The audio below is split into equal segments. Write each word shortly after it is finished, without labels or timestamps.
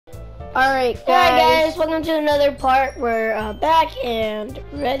Alright guys, welcome to another part. We're back and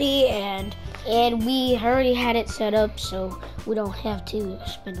ready, and we already had it set up, so we don't have to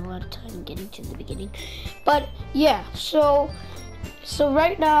spend a lot of time getting to the beginning. But yeah, so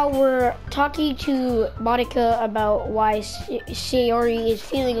right now we're talking to Monica about why Sayori is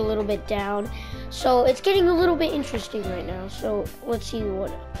feeling a little bit down. So it's getting a little bit interesting right now, so let's see what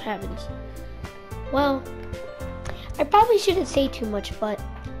happens. Well, I probably shouldn't say too much, but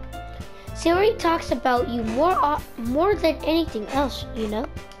Sayori talks about you more than anything else, you know?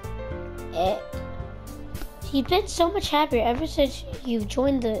 She's been so much happier ever since you've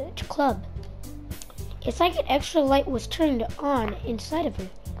joined the club. It's like an extra light was turned on inside of her.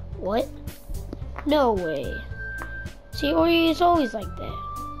 What? No way. Sayori is always like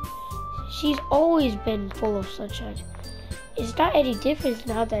that. She's always been full of sunshine. It's not any different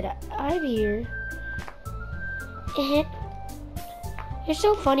now that I'm here. You're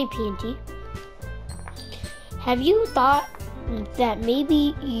so funny, P&T. Have you thought that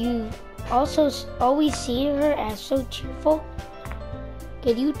maybe you've also always seen her as so cheerful?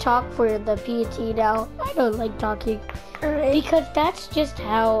 Can you talk for the P&T now? I don't like talking. Right. Because that's just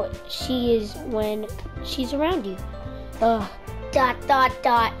how she is when she's around you. Man,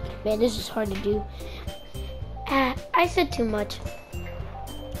 this is hard to do. I said too much.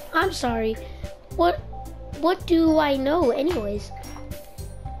 I'm sorry. What do I know anyways?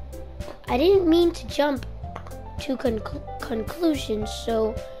 I didn't mean to jump to conclusions,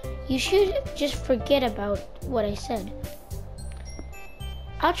 so you should just forget about what I said.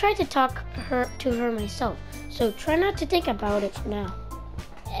 I'll try to talk to her myself, so try not to think about it for now.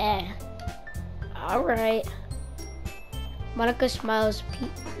 Alright. Monica smiles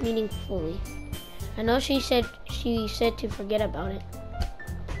meaningfully. I know she said to forget about it.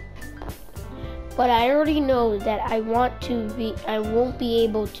 But I already know that I won't be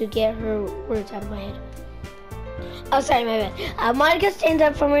able to get her words out of my head. Oh, sorry, my bad. Monica stands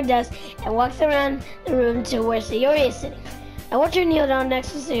up from her desk and walks around the room to where Sayori is sitting. I watch her kneel down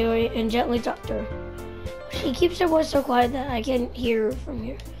next to Sayori and gently talk to her. She keeps her voice so quiet that I can hear her from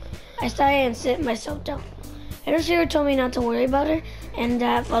here. I sigh and sit myself down. I know Sayori told me not to worry about her and to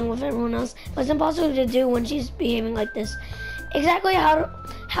have fun with everyone else, but it's impossible to do when she's behaving like this. Exactly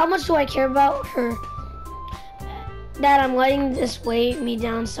how much do I care about her that I'm letting this weigh me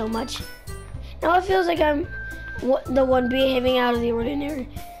down so much? Now it feels like I'm the one behaving out of the ordinary.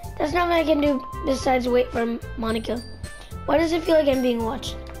 There's nothing I can do besides wait for Monica. Why does it feel like I'm being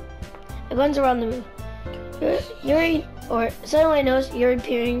watched? I glance around the room. Suddenly I notice Yuri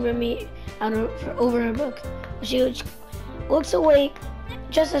peering at me over her book. She looks away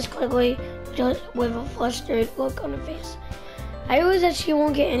just as quickly, just with a flustered look on her face. I realize that she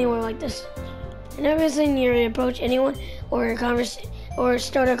won't get anywhere like this. I never seen Yuri approach anyone or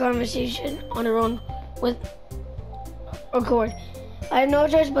start a conversation on her own with accord. I have no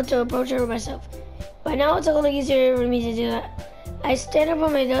choice but to approach her myself. By now it's a little easier for me to do that. I stand up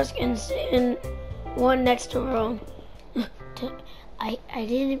on my desk and sit in one next to her own. I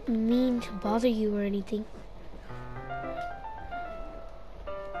didn't mean to bother you or anything.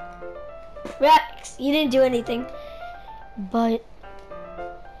 Rex, you didn't do anything. But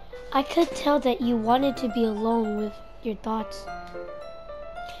I could tell that you wanted to be alone with your thoughts.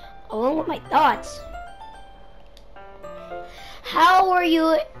 Alone with my thoughts? How were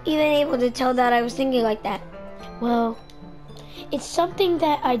you even able to tell that I was thinking like that? Well, it's something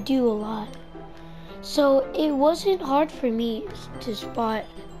that I do a lot. So it wasn't hard for me to spot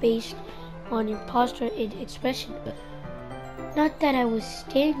based on your posture and expression. Not that I was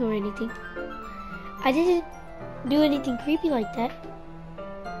staring or anything. I didn't do anything creepy like that.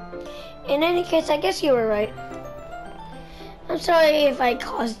 In any case, I guess you were right. I'm sorry if I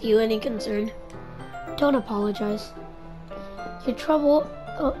caused you any concern. Don't apologize. Your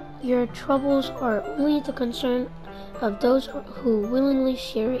troubles are only the concern of those who willingly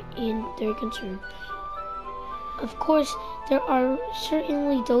share in their concern. Of course, there are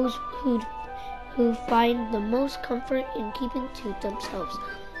certainly those who find the most comfort in keeping to themselves.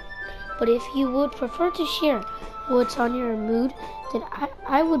 But if you would prefer to share what's on your mood, then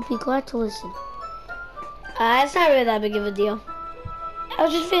I would be glad to listen. It's not really that big of a deal. I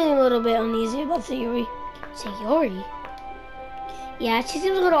was just feeling a little bit uneasy about Sayori. Sayori? Yeah, she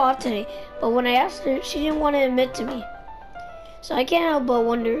seems a little off today, but when I asked her, she didn't want to admit to me. So I can't help but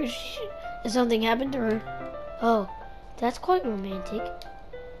wonder if something happened to her. Oh, that's quite romantic.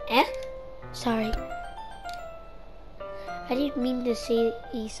 Sorry. I didn't mean to say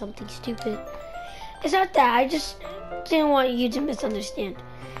something stupid. It's not that, I just didn't want you to misunderstand.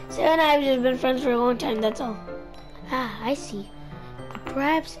 Sarah and I have just been friends for a long time, that's all. Ah, I see.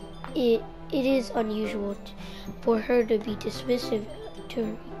 Perhaps it is unusual for her to be dismissive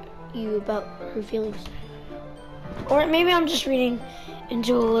to you about her feelings. Or maybe I'm just reading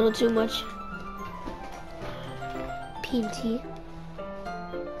into a little too much. P&T.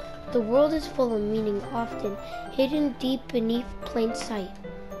 The world is full of meaning, often hidden deep beneath plain sight.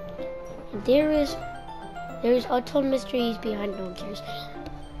 And there is untold mysteries behind no one cares.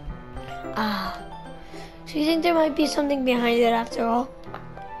 So you think there might be something behind it after all?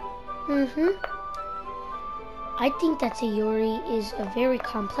 I think that Sayori is a very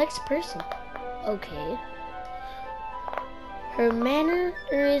complex person. Okay. Her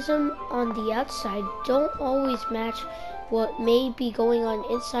mannerism on the outside don't always match what may be going on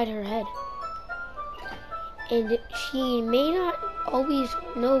inside her head. And she may not always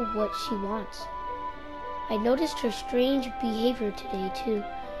know what she wants. I noticed her strange behavior today too,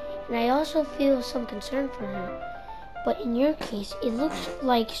 and I also feel some concern for her. But in your case, it looks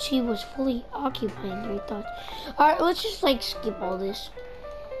like she was fully occupied in your thoughts. Alright, let's just skip all this.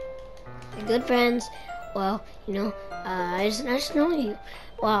 You're good friends. Well, I just know you.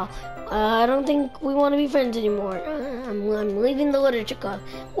 Wow, I don't think we want to be friends anymore. I'm leaving the literature club.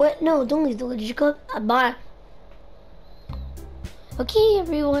 What? No, don't leave the literature club. Bye. Okay,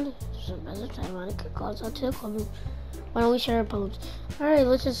 everyone. So by the time Monica calls out to the club room, why don't we share our poems? Alright,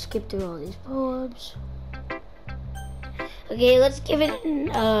 let's just skip through all these poems. Okay, let's give it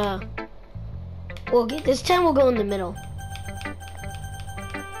okay, this time we'll go in the middle.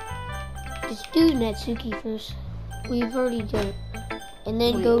 Just do Natsuki first. We've already done it. And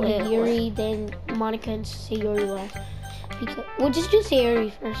then go to Yuri, then Monica and Sayori last. Because we'll just do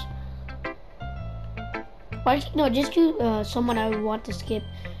Sayori first. No, just do someone I would want to skip.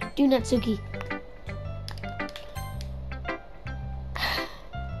 Do Natsuki.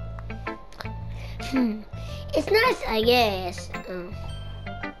 It's nice, I guess.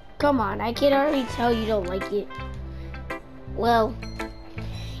 Come on, I can already tell you don't like it. Well,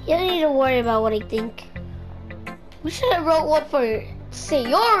 you don't need to worry about what I think. We should have wrote one for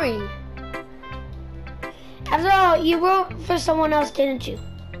Sayori. After all, you wrote for someone else, didn't you?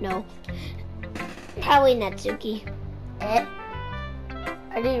 No. Probably Natsuki. I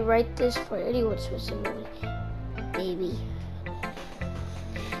didn't write this for anyone specifically. Maybe.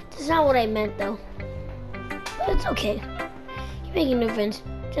 That's not what I meant, though. But it's okay. You're making new friends,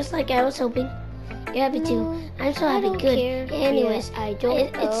 just like I was hoping. You're happy too. I'm so happy. Good. Anyways, I don't.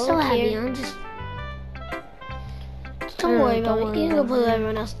 It's so happy. I'm just. Don't worry about it. You can go play with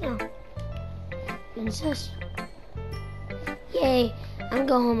everyone else now. Princess. Yay! I'm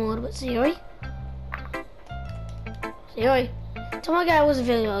going home a little bit. Sayori. Sayori. Tell my guy I wasn't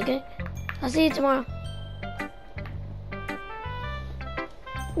feeling well. Okay. I'll see you tomorrow.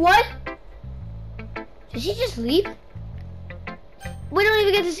 What? Did she just leave? We don't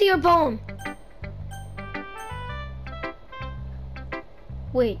even get to see her poem.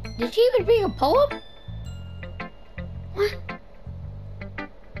 Wait, did she even bring a poem? What?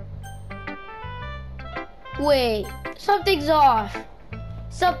 Wait, something's off.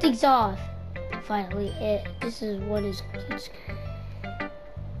 Something's off. Finally, this is what is good.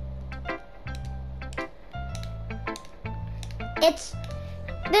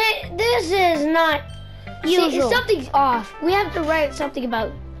 This is not usual. Something's off. We have to write something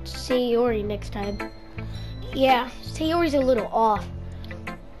about Sayori next time. Yeah, Sayori's a little off.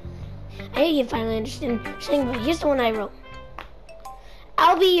 I think you finally understand. But here's the one I wrote.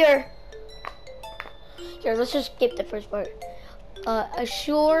 I'll be your... Here, let's just skip the first part. A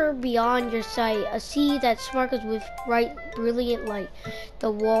shore beyond your sight, a sea that sparkles with bright, brilliant light.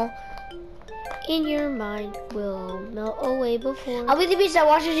 The wall in your mind will melt away before. I'll be the beach that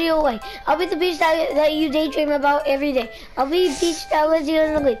washes you away. I'll be the beach that you daydream about every day. I'll be the beach that lets you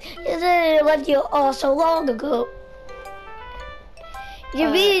in the sleep. It left you all so long ago.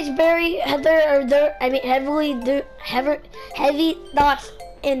 Your beach bury heavy thoughts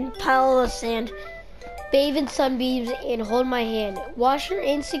in pile of sand. Bathe in sunbeams and hold my hand. Wash your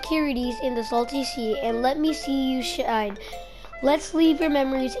insecurities in the salty sea and let me see you shine. Let's leave your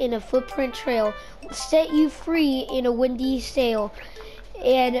memories in a footprint trail. Set you free in a windy sail.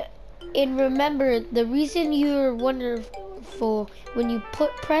 And remember the reason you're wonderful when you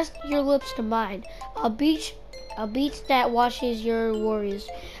press your lips to mine. A beach that washes your worries.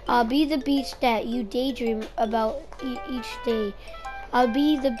 I'll be the beach that you daydream about each day. I'll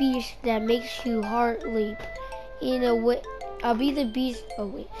be the beach that makes your heart leap. In a way, I'll be the beach. Oh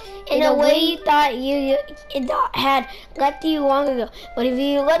wait. In a way you thought you had left you long ago. But if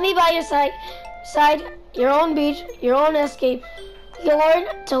you let me by your side, your own beach, your own escape, you'll learn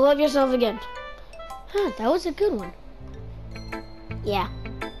to love yourself again. Huh? That was a good one. Yeah.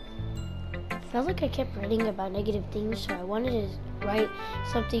 felt like I kept writing about negative things, so I wanted to write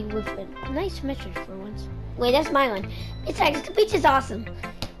something with a nice message for once. Wait, that's my one. Besides, the beach is awesome.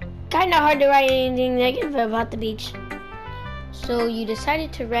 Kinda hard to write anything negative about the beach. So you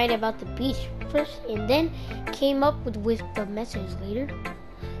decided to write about the beach first and then came up with the message later?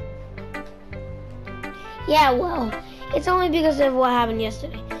 Yeah, well, it's only because of what happened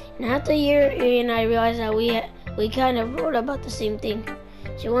yesterday. And after a year, and I realized that we kind of wrote about the same thing.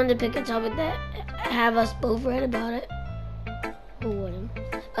 She wanted to pick a topic that have us both write about it. Who wouldn't?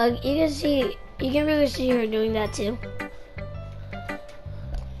 You can really see her doing that too.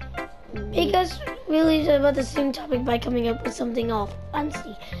 Because really it's about the same topic by coming up with something all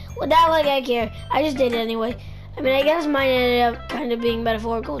fancy. Without like I care. I just did it anyway. I mean, I guess mine ended up kind of being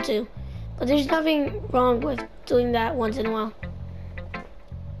metaphorical too. But there's nothing wrong with doing that once in a while.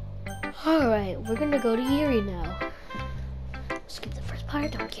 Alright, we're gonna go to Erie now. Skip the first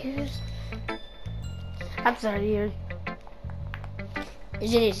part, don't care. I'm sorry, Erie.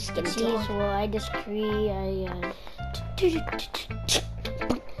 Is it just gonna see? Well, I disagree. Are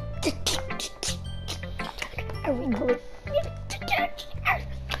we going?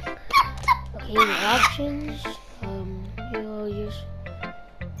 Okay, the options. You'll just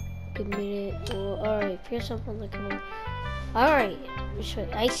give a minute. Well, alright, here's something like alright,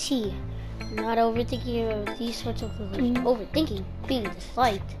 I see. I'm not overthinking these sorts of things. Overthinking being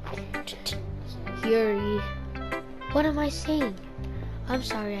disliked. Fury. What am I saying? I'm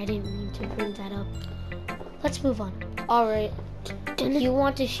sorry, I didn't mean to bring that up. Let's move on. Alright. Do you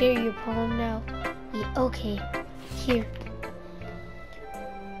want to share your poem now? Yeah, okay. Here.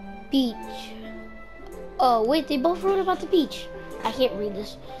 Beach. Oh, wait, they both wrote about the beach. I can't read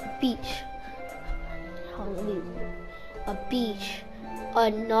this. Beach. A beach. A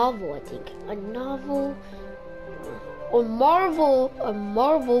novel, I think. A novel. A marvel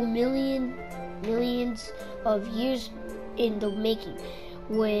millions of years in the making.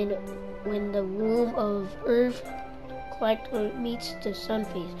 When the womb of Earth meets the sun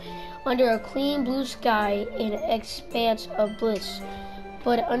phase. Under a clean blue sky, an expanse of bliss.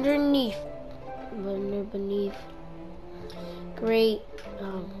 But beneath, great,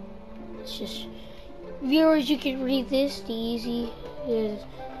 it's just, viewers, you can read this. The easy is,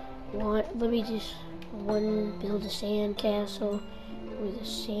 let me just, build a sand castle where the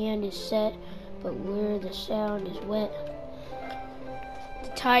sand is set, but where the sound is wet. The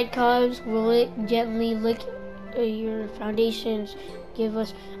tide comes, will it gently lick your foundations, give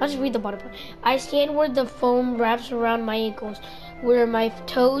us, I'll just read the bottom part. I stand where the foam wraps around my ankles, where my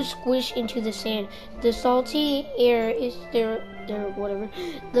toes squish into the sand. The salty air is there, whatever.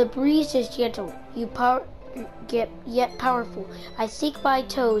 The breeze is gentle, yet powerful. I sink my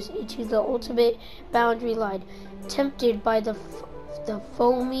toes into the ultimate boundary line, tempted by the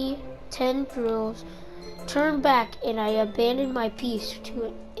foamy tendrils. Turn back, and I abandon my peace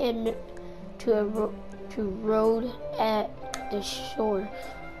to road at the shore.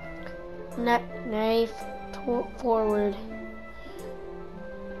 Knife forward.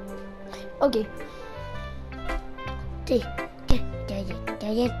 Okay.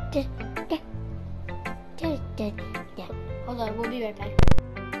 Hold on, we'll be right back.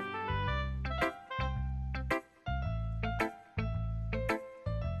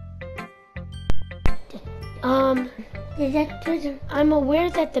 I'm aware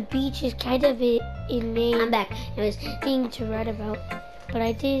that the beach is kind of a name. I'm back. It was thing to write about, but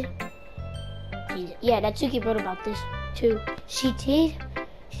I did. Yeah, Natsuki wrote about this too. She did.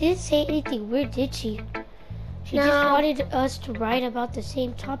 She didn't say anything weird, did she? She just wanted us to write about the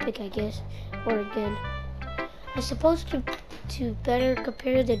same topic, I guess, or again. I suppose to better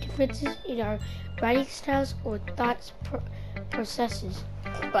compare the differences in our writing styles or thoughts processes.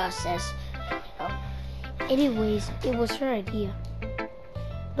 Anyways, it was her idea.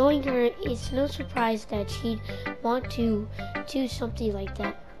 Knowing her, it's no surprise that she'd want to do something like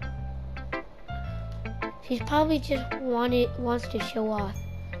that. She's probably just wants to show off.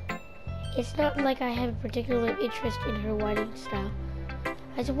 It's not like I have a particular interest in her writing style.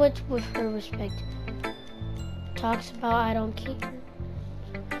 I went with her respect. Talks about I don't care.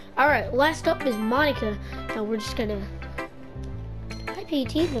 Alright, last up is Monica. Now we're just gonna... Hi,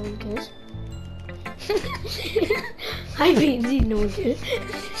 PT, no one cares. Hi, PT, no one cares.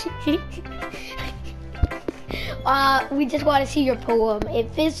 We just want to see your poem.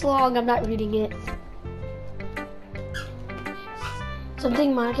 If it's long, I'm not reading it.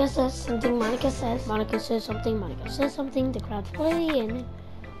 Something Monica says, something Monica says. Monica says something, Monica says something. The crowd's playing.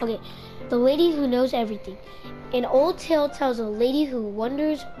 Okay, the lady who knows everything. An old tale tells a lady who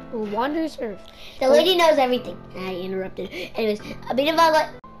wanders Earth. The lady knows everything. I interrupted. Anyways, a bit about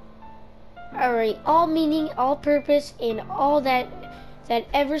Alright, all meaning, all purpose, and all that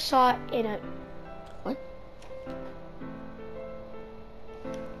ever saw in a... What?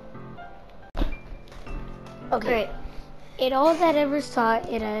 Okay. And all that ever saw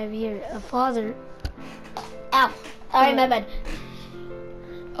in a father... Ow! Alright, my bad.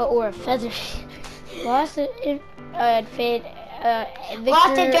 Or a feather. Lost it, Lost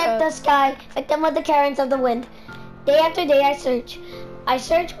in the sky, victim of the currents of the wind. Day after day I search. I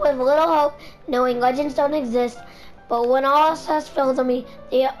search with little hope, knowing legends don't exist. But when all else has failed on me,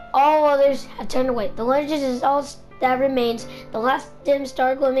 all others have turned away. The legend is all that remains. The last dim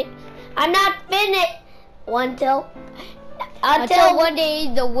star gleaming. I'm not finished until one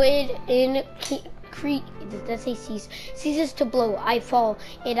day the wind ceases to blow. I fall,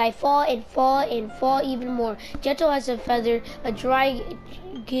 and I fall and fall and fall even more. Gentle as a feather, a dry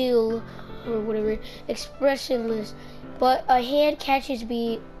gill, or whatever, expressionless. But a hand catches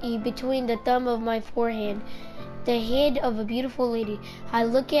me between the thumb of my forehand, the hand of a beautiful lady. I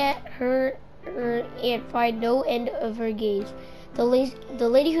look at her and find no end of her gaze. The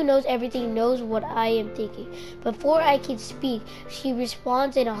lady who knows everything knows what I am thinking. Before I can speak, she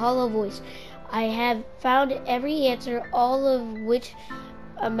responds in a hollow voice. I have found every answer, all of which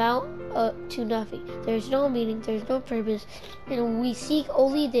amount to nothing. There is no meaning, there is no purpose, and we seek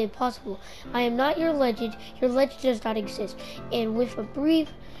only the impossible. I am not your legend does not exist. And with a brief,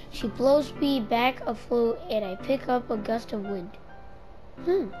 she blows me back afloat, and I pick up a gust of wind.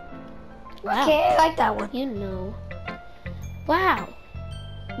 Wow. Okay, I like that one. You know. Wow.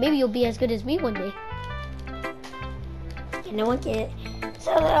 Maybe you'll be as good as me one day. You know what, kid?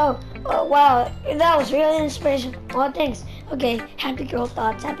 So, wow, that was really inspirational. Well, thanks. Okay, happy girl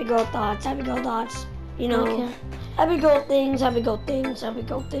thoughts, happy girl thoughts, happy girl thoughts. You know, okay. Happy girl things, happy girl things, happy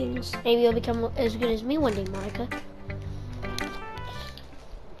girl things. Maybe you'll become as good as me one day, Monica.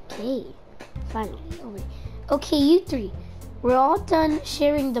 Okay, finally, over. Okay, you three. We're all done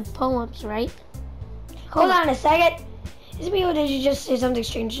sharing the poems, right? Hold on a second. Is it me or did you just say something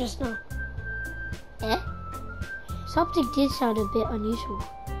strange just now? Eh? Something did sound a bit unusual.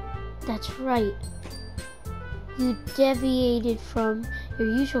 That's right. You deviated from your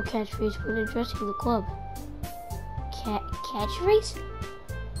usual catchphrase when addressing the club. Catchphrase?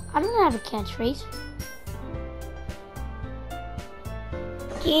 I don't have a catchphrase.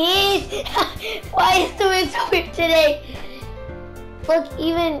 Keith! Why is doing so weird today? Look,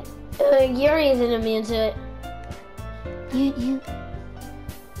 even Yuri isn't immune to it. You...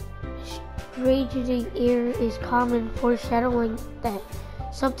 Raging air is common, foreshadowing that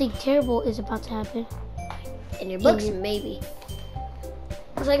something terrible is about to happen. In your books, maybe.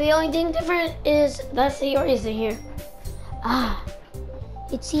 Looks like the only thing different is that Sayori isn't here. Ah,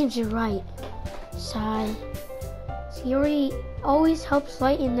 it seems you're right. Sigh. Sayori always helps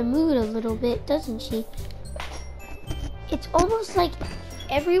lighten the mood a little bit, doesn't she? It's almost like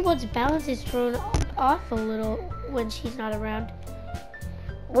everyone's balance is thrown off a little when she's not around.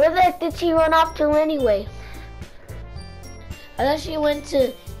 Where the heck did she run off to anyway? I thought she went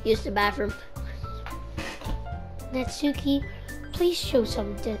to use the bathroom. Natsuki, please show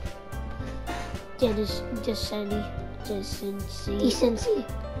some decency.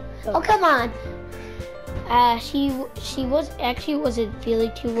 Oh, come on. She wasn't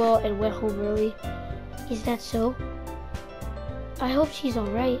feeling too well and went home early. Is that so? I hope she's all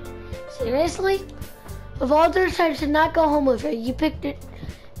right. Seriously? Of all the times to not go home with her, you picked the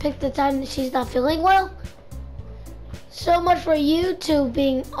time that she's not feeling well? So much for you two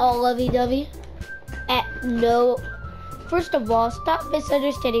being all lovey-dovey. No. First of all, stop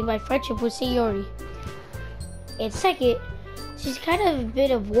misunderstanding my friendship with Sayori. And second, she's kind of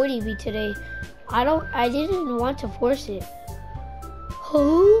been avoiding me today. I didn't want to force it.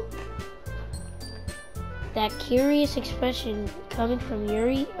 Who? That curious expression coming from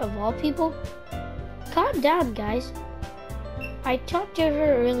Yuri, of all people? Calm down, guys. I talked to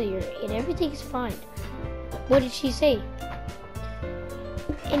her earlier, and everything's fine. What did she say?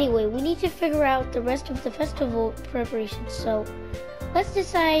 Anyway, we need to figure out the rest of the festival preparations, so let's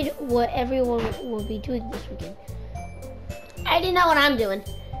decide what everyone will be doing this weekend. I already know what I'm doing.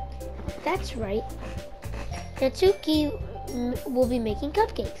 That's right. Natsuki will be making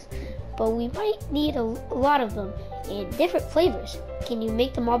cupcakes, but we might need a lot of them, and different flavors. Can you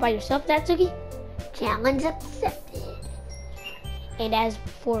make them all by yourself, Natsuki? Challenge accepted. And as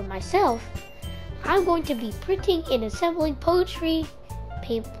for myself, I'm going to be printing and assembling poetry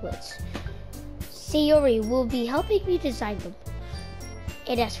pamphlets. Sayori will be helping me design them.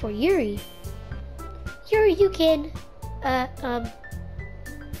 And as for Yuri, you can,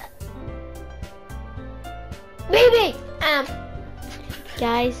 Baby!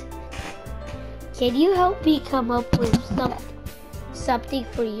 Guys, Can you help me come up with something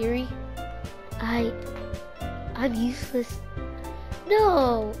for Yuri? I'm useless.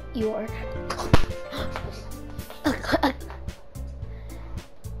 No, you are.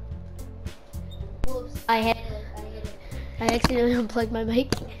 Whoops, I accidentally unplugged my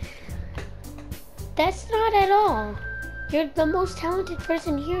mic. That's not at all. You're the most talented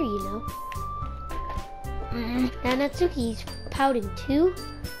person here, you know. Now Natsuki's pouting too?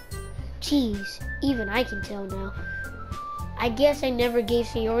 Jeez, even I can tell now. I guess I never gave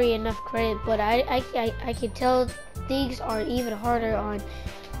Sayori enough credit, but I can tell things are even harder on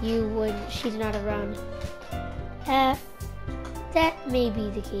you when she's not around. That may be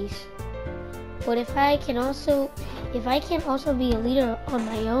the case. But if I can also be a leader on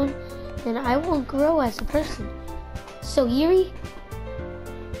my own, then I will grow as a person. So Yuri,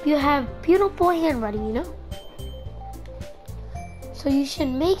 you have beautiful handwriting, you know? So you should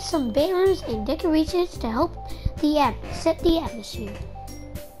make some banners and decorations to help set the atmosphere.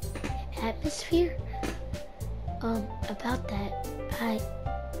 Atmosphere? About that,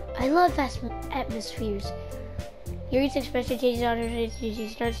 I love atmospheres. Yuri's expression changes on her face. She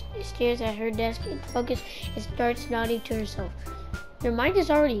stares at her desk in focus and starts nodding to herself. Your mind is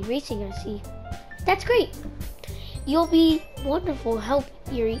already racing, I see. That's great. You'll be wonderful help,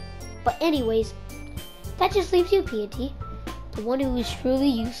 Yuri. But anyways, that just leaves you, P&T. The one who is truly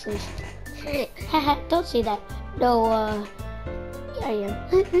useless. Haha, don't say that. No, I am.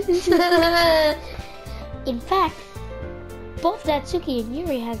 In fact, both Natsuki and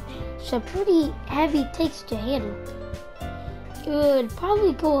Yuri have some pretty heavy takes to handle. It would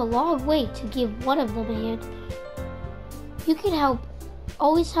probably go a long way to give one of them a hand. You can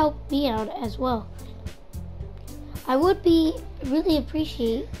always help me out as well. I would be really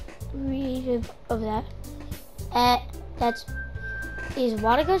appreciative of that. Is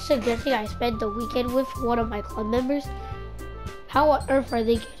Monica suggesting I spend the weekend with one of my club members? How on earth are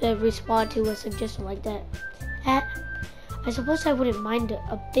they going to respond to a suggestion like that? I suppose I wouldn't mind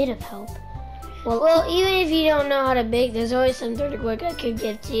a bit of help. Well, even if you don't know how to bake, there's always some dirty work I could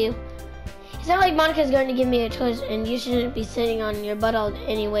give to you. It's not like Monica's going to give me a choice, and you shouldn't be sitting on your butt all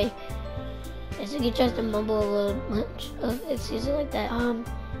anyway. Natsuki tries to mumble a little much of excuses like that.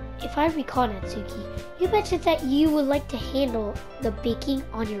 If I recall, Natsuki, you mentioned that you would like to handle the baking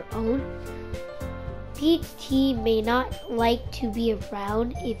on your own. PT may not like to be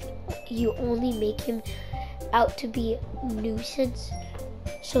around if you only make him out to be a nuisance.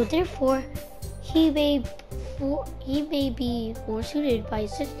 So therefore, he may be more suited by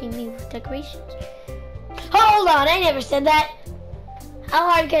assisting me with decorations. Hold on, I never said that. How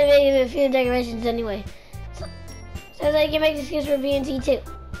hard can I make him a few decorations anyway? So I can make an excuse for B&T too.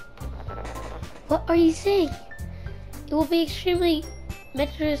 What are you saying? It will be extremely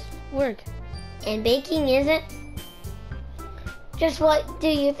meticulous work. And baking isn't? Just what do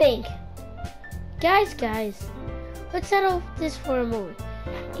you think? Guys, let's settle this for a moment.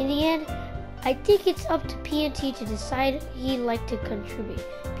 In the end, I think it's up to P&T to decide he'd like to contribute.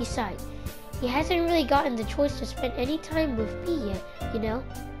 Besides, he hasn't really gotten the choice to spend any time with me yet, you know?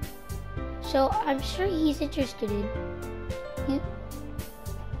 So I'm sure he's interested in you.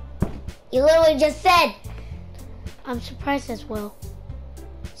 You literally just said! I'm surprised as well.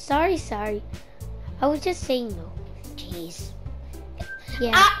 Sorry. I was just saying though. Jeez.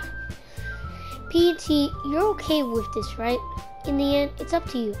 Yeah. P&T, you're okay with this, right? In the end, it's up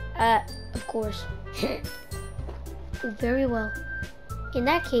to you. Of course. Very well. In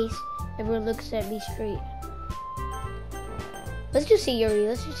that case, everyone looks at me straight. Let's just see Yuri.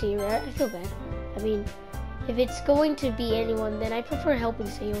 I feel bad. I mean, if it's going to be anyone, then I prefer helping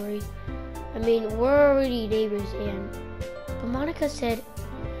Sayori. I mean, we're already neighbors, but Monica said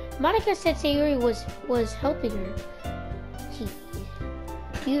Sayori was helping her. Jeez.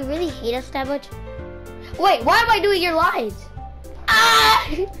 Do you really hate us that much? Wait, why am I doing your lines?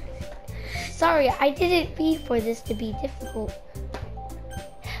 Sorry, I didn't mean for this to be difficult.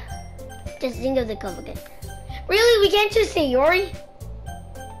 Just think of the cup again. Really? We can't just say Yuri?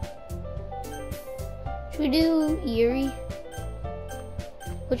 Should we do Yuri?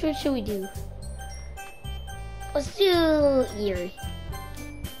 Which one should we do? Let's do Yuri.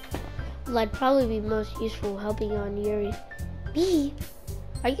 Well, I'd probably be most useful helping on Yuri. Me?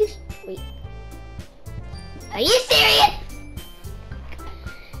 Wait. Are you serious?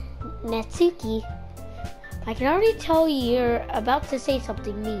 Natsuki, I can already tell you're about to say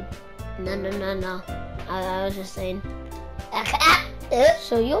something mean. No. I was just saying.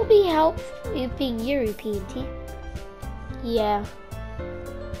 So you'll be helping Yuri, P&T? Yeah.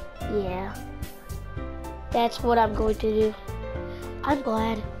 That's what I'm going to do. I'm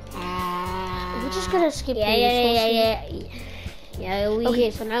glad. just gonna skip Yeah, through yeah, this whole yeah, scene. yeah.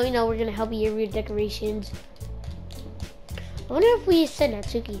 Okay, so now we know we're gonna help you with decorations. I wonder if we send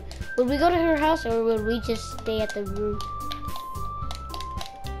Natsuki. Would we go to her house or would we just stay at the room?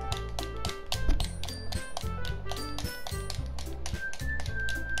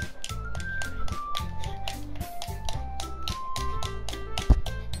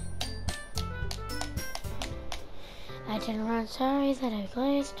 I turned around, sorry that I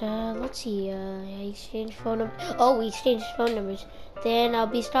glanced. Let's see, I exchanged phone numbers. Oh, we exchanged phone numbers. Then I'll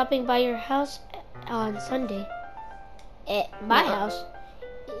be stopping by your house on Sunday. At my house?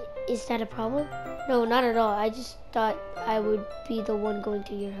 Is that a problem? No, not at all. I just thought I would be the one going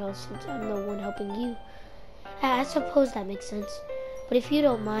to your house since I'm the one helping you. I suppose that makes sense. But if you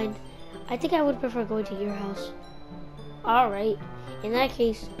don't mind, I think I would prefer going to your house. Alright. In that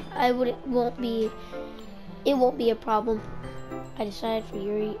case, it won't be a problem. I decided for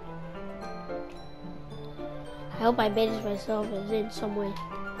Yuri. I hope I managed myself in some way.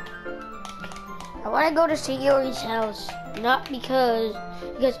 I want to go to see Yuri's house. Not because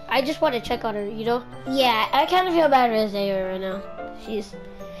I just want to check on her, you know? Yeah, I kind of feel bad for Sayori right now. She's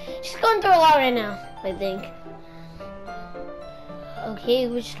going through a lot right now, I think. Okay,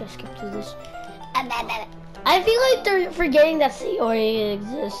 we're just gonna skip through this. I feel like they're forgetting that Sayori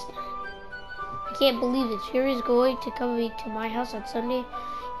exists. I can't believe this. Yuri's going to come to my house on Sunday.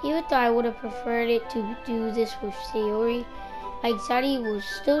 Even though I would have preferred it to do this with Sayori, my anxiety will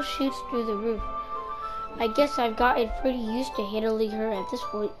still shoot through the roof. I guess I've gotten pretty used to handling her at this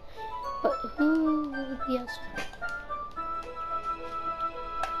point. But who will be outside?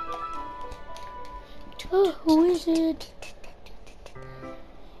 Who is it?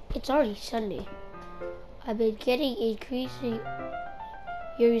 It's already Sunday. I've been getting increasing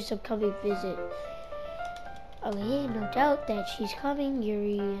Yuri's upcoming visit. Oh yeah, no doubt that she's coming,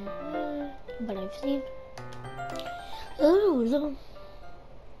 Yuri. But I've seen. Oh no.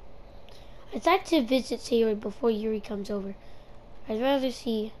 I'd like to visit Sayori before Yuri comes over. I'd rather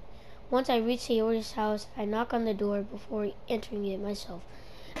see. Once I reach Sayori's house, I knock on the door before entering it myself.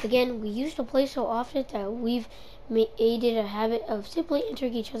 Again, we used to play so often that we've made it a habit of simply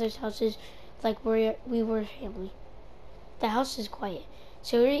entering each other's houses like we were family. The house is quiet.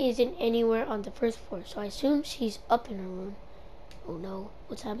 Sayori isn't anywhere on the first floor, so I assume she's up in her room. Oh no,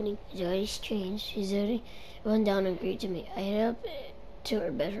 what's happening? It's already strange. She's already run down and greeted me. I head up to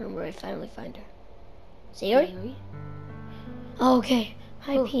her bedroom where I finally find her. Sayori? Oh, okay.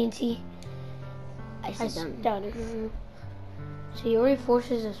 Hi, PNT. I sit down in her room. Sayori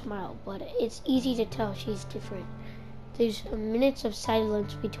forces a smile, but it's easy to tell she's different. There's minutes of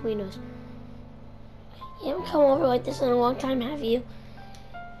silence between us. You haven't come over like this in a long time, have you?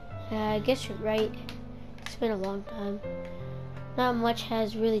 I guess you're right. It's been a long time. Not much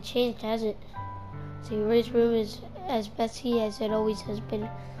has really changed, has it? Sayori's room is as messy as it always has been.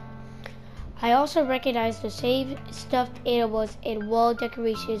 I also recognize the same stuffed animals and wall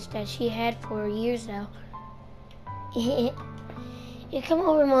decorations that she had for years now. You come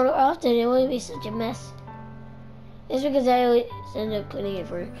over more often, it wouldn't be such a mess. It's because I always end up cleaning it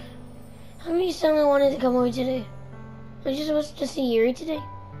for her. How come you suddenly wanted to come over today? Aren't you supposed to see Yuri today?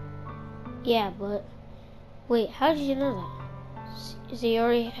 Yeah, but... Wait, how did you know that?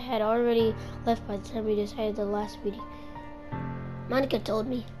 Sayori had already left by the time we decided the last meeting. Monica told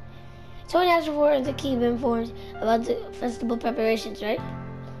me. Someone asked for to keep informed about the festival preparations, right?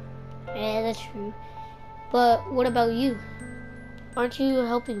 Yeah, that's true. But what about you? Aren't you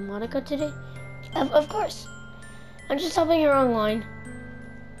helping Monica today? Of course. I'm just helping her online.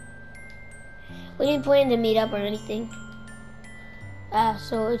 We didn't plan to meet up or anything. Ah,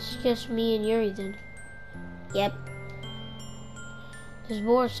 so it's just me and Yuri then. Yep. There's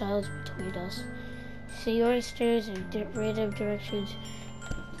more silence between us. Sayori stares in random directions.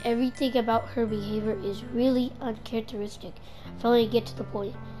 Everything about her behavior is really uncharacteristic. I finally get to the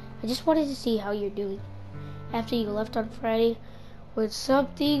point. I just wanted to see how you're doing. After you left on Friday, when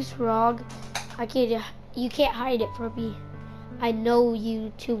something's wrong, you can't hide it from me. I know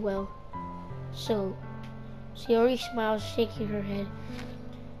you too well. So, Sayori smiles, shaking her head.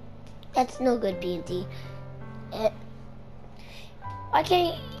 That's no good, PNT. Why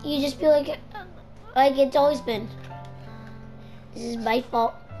can't you just be like it's always been? This is my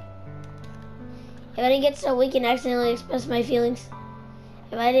fault. If I didn't get so weak and accidentally express my feelings,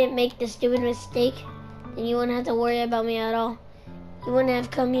 if I didn't make the stupid mistake, then you wouldn't have to worry about me at all. You wouldn't have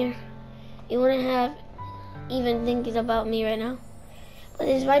come here. You wouldn't have even thinking about me right now. But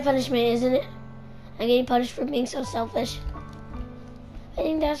this is my punishment, isn't it? I'm getting punished for being so selfish. I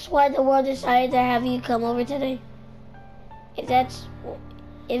think that's why the world decided to have you come over today. If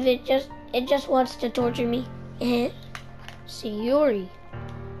It just wants to torture me. Sayori,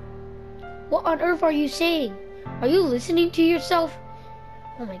 what on earth are you saying? Are you listening to yourself?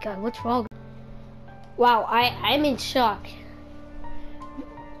 Oh my god, what's wrong? Wow, I'm in shock.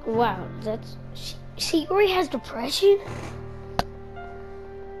 Wow, that's... Sayori has depression?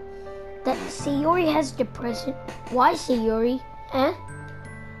 That Sayori has depression? Why, Sayori? Eh?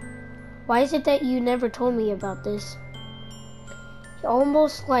 Why is it that you never told me about this?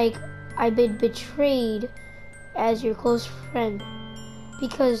 Almost like I've been betrayed as your close friend.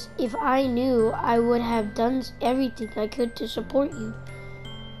 Because if I knew, I would have done everything I could to support you.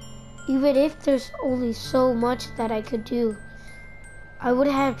 Even if there's only so much that I could do, I would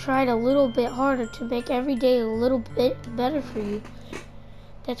have tried a little bit harder to make every day a little bit better for you.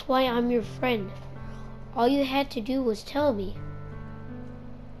 That's why I'm your friend. All you had to do was tell me.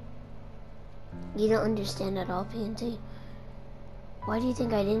 You don't understand at all, PNT. Why do you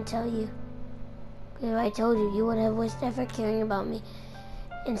think I didn't tell you? If I told you, you would have wasted effort caring about me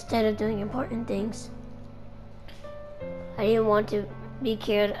instead of doing important things. I didn't want to be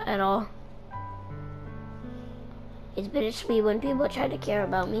cared at all. It's bittersweet when people try to care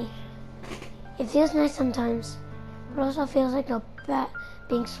about me. It feels nice sometimes, but also feels like a bat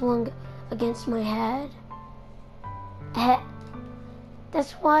being swung against my head.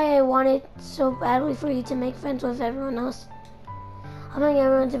 That's why I wanted so badly for you to make friends with everyone else. Allowing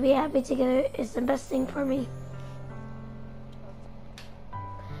everyone to be happy together is the best thing for me.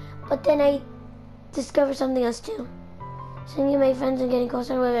 But then I discovered something else too. Seeing you make friends and getting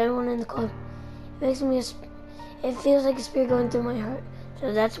closer with everyone in the club. It feels like a spear going through my heart.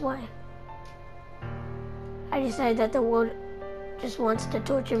 So that's why I decided that the world just wants to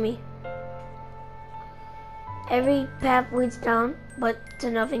torture me. Every path leads down, but to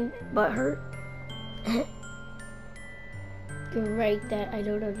nothing but hurt. You're right that I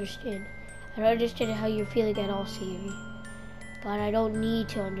don't understand. I don't understand how you're feeling at all, Sayori. But I don't need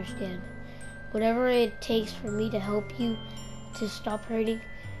to understand. Whatever it takes for me to help you to stop hurting,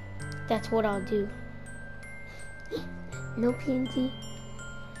 that's what I'll do. No, PNT.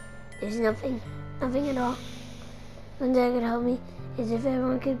 There's nothing at all. One thing that could help me is if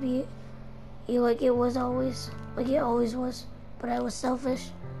everyone could be like it always was. But I was selfish.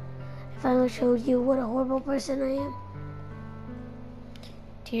 I finally showed you what a horrible person I am.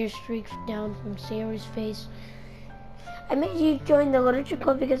 Tears streaked down from Sayori's face. I made you join the literature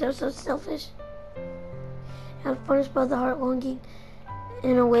club because I was so selfish. I was punished by the heart longing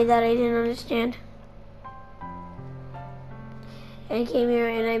in a way that I didn't understand. And I came here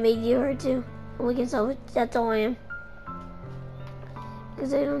and I made you hurt too. And we can solve it. That's all I am.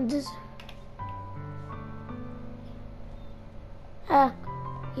 Because I don't deserve...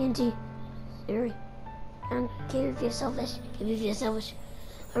 ENT. Sorry. I can't if you're selfish.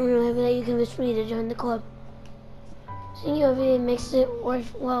 I'm really happy that you convinced me to join the club. Seeing you every day makes it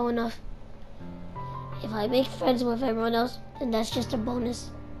worthwhile enough. If I make friends with everyone else, then that's just a bonus.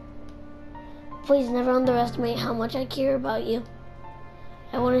 Please never underestimate how much I care about you.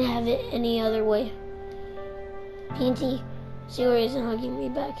 I wouldn't have it any other way. PNT, Sayori isn't hugging me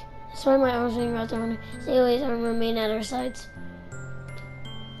back. That's why my arms ring wrapped around her. Sayori's arms remain at her sides.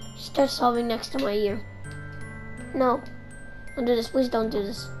 She starts sobbing next to my ear. No, don't do this. Please don't do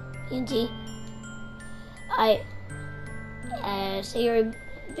this. PNT. Sayori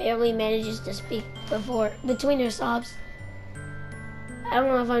barely manages to speak between her sobs. I don't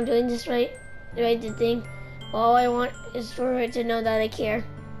know if I'm doing this the right thing. All I want is for her to know that I care.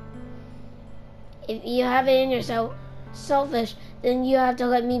 If you have it in yourself, selfish, then you have to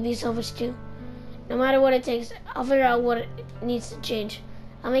let me be selfish too. No matter what it takes, I'll figure out what needs to change.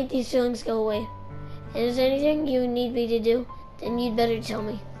 I'll make these feelings go away. And if there's anything you need me to do, then you'd better tell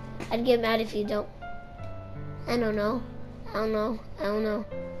me. I'd get mad if you don't. I don't know.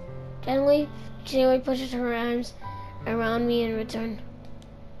 Gently, Sayori pushes her arms around me in return.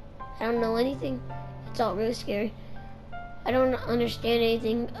 I don't know anything. It's all really scary. I don't understand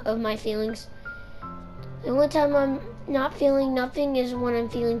anything of my feelings. The only time I'm not feeling nothing is when I'm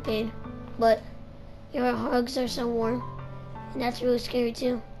feeling pain. But your hugs are so warm, and that's really scary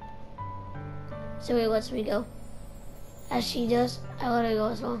too. Sayori lets me go. As she does, I let her go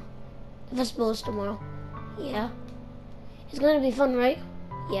as well. The festival is tomorrow. Yeah. It's gonna be fun, right?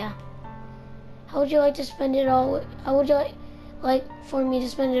 Yeah. How would you like to spend it all? How would you like for me to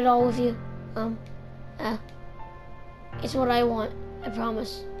spend it all with you? It's what I want. I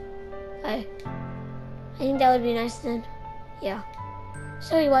promise. I think that would be nice then. Yeah.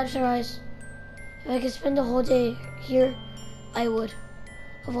 So he wipes her eyes. If I could spend the whole day here, I would.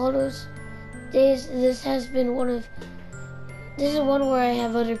 Of all those days, this is one where I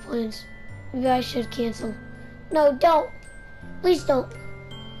have other plans. Maybe I should cancel. No, don't. Please don't.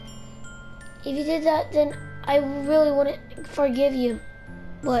 If you did that, then I really wouldn't forgive you.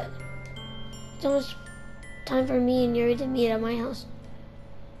 But it's almost time for me and Yuri to meet at my house.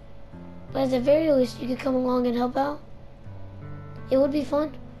 But at the very least, you could come along and help out. It would be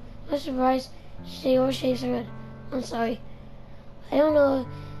fun. I'm surprised your shapes are red. I'm sorry. I don't know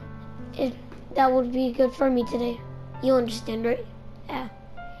if that would be good for me today. You understand, right? Yeah.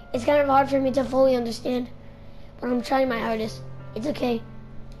 It's kind of hard for me to fully understand, but I'm trying my hardest. It's okay.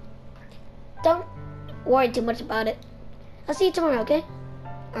 Don't worry too much about it. I'll see you tomorrow, okay?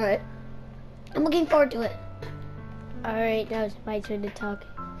 Alright. I'm looking forward to it. Alright, now it's my turn to talk.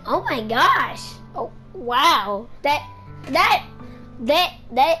 Oh my gosh. Oh, wow.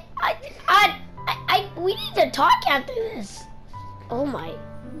 We need to talk after this. Oh my,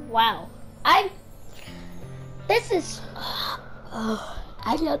 wow. This is,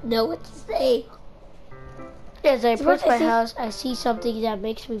 I don't know what to say. As I approach my house, I see something that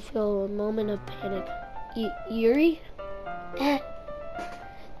makes me feel a moment of panic. Yuri?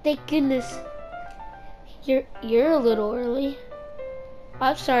 Thank goodness. You're a little early.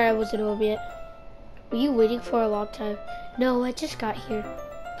 I'm sorry I wasn't home yet. Were you waiting for a long time? No, I just got here.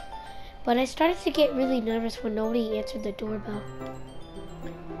 But I started to get really nervous when nobody answered the doorbell.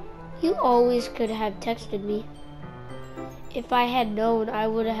 You always could have texted me. If I had known, I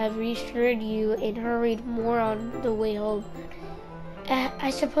would have reassured you and hurried more on the way home. I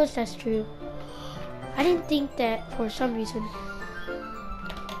suppose that's true. I didn't think that for some reason.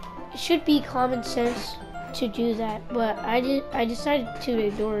 It should be common sense to do that, but I decided to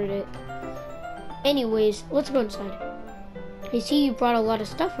ignore it. Anyways, let's go inside. I see you brought a lot of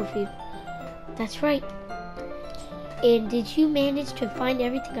stuff with you. That's right. And did you manage to find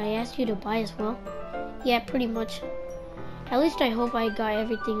everything I asked you to buy as well? Yeah, pretty much. At least I hope I got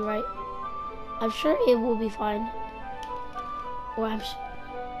everything right. I'm sure it will be fine.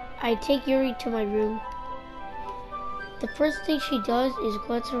 I take Yuri to my room. The first thing she does is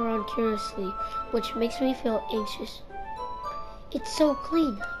glance around curiously, which makes me feel anxious. It's so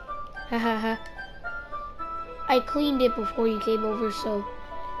clean. Hahaha. I cleaned it before you came over, so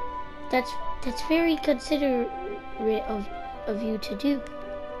that's very considerate of you to do.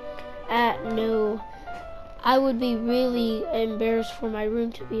 No. I would be really embarrassed for my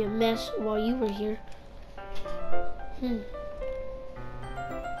room to be a mess while you were here.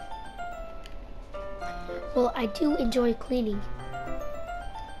 Well, I do enjoy cleaning.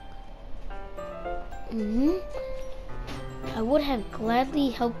 I would have gladly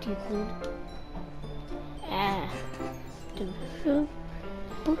helped you clean.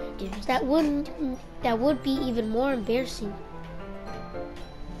 That would be even more embarrassing.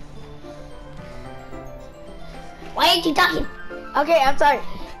 Why aren't you talking? Okay, I'm sorry.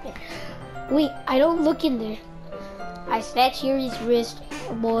 Wait, I don't look in there. I snatched Yuri's wrist,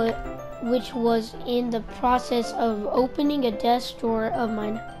 which was in the process of opening a desk drawer of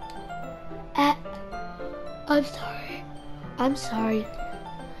mine. I'm sorry.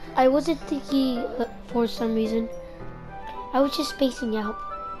 I wasn't thinking for some reason. I was just spacing out.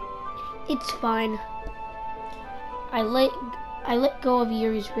 It's fine. I let go of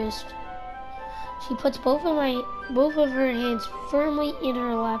Yuri's wrist. She puts both of her hands firmly in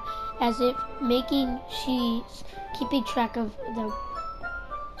her lap, as if she's keeping track of them.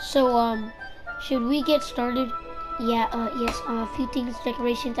 So, should we get started? Yeah, yes, a few things,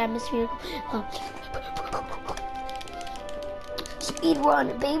 decorations, atmosphere. Speed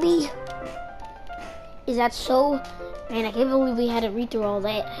run, baby. Is that so? Man, I can't believe we had to read through all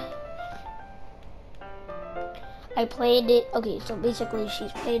that. I planned it. Okay, so basically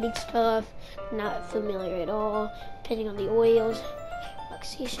she's planning stuff, not familiar at all, depending on the oils.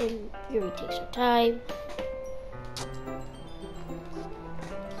 Relaxation, Yuri takes her time.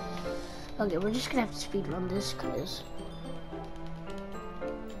 Okay, we're just gonna have to speed run this because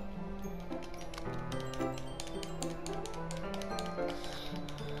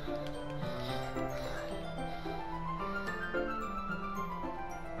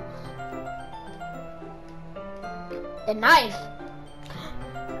the knife.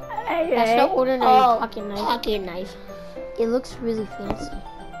 That's no ordinary pocket knife. Pocket knife. It looks really fancy.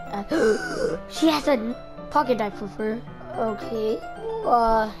 She has a pocket knife with her. Okay.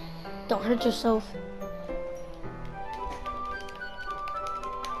 Don't hurt yourself.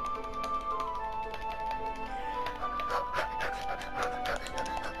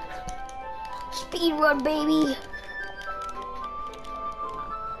 Speed run, baby.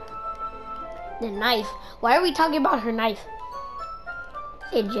 The knife. Why are we talking about her knife?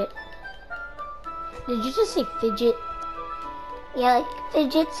 Fidget. Did you just say fidget? Yeah, like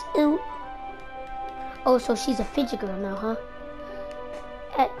fidgets. Ooh. Oh, so she's a fidget girl now, huh?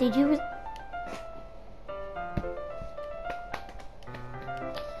 Did you...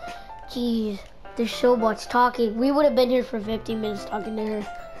 Jeez, the showbot's talking. We would have been here for 15 minutes talking to her.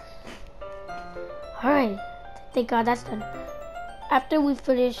 Alright, thank God that's done. After we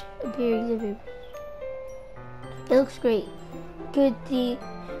finish appearing the paper. It looks great. Good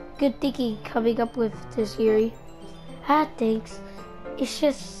thinking coming up with this, Yuri. Thanks. It's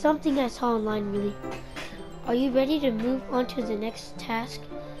just something I saw online, really. Are you ready to move on to the next task?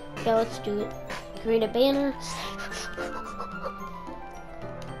 Yeah, let's do it. Create a banner.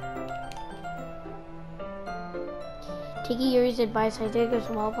 Taking Yuri's advice, I take a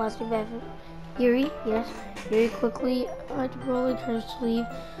small plastic bag. Yuri, yes. Yuri quickly unrolling her sleeve,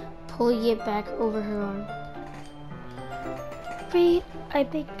 pulling it back over her arm. Great, I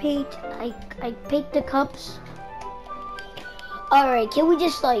paint the cups. Alright, can we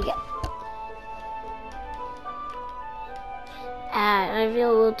just like... I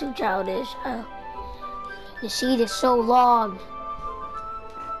feel a little too childish. The sheet is so long.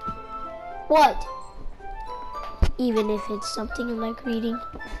 What? Even if it's something I like reading.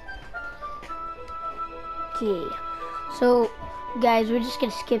 Okay, so guys, we're just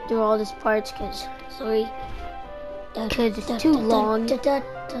gonna skip through all these parts because it's too long,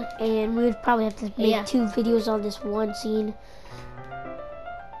 and we would probably have to make 2 videos on this one scene.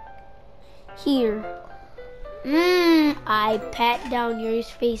 Here, I pat down Yuri's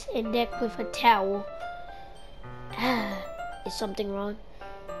face and neck with a towel. Is something wrong?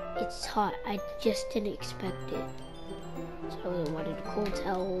 It's hot. I just didn't expect it. So I wanted a cold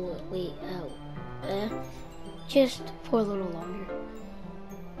towel. Wait, just for a little longer.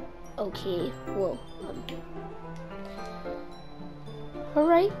 Okay, well,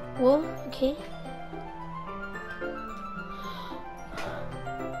 alright, well, okay.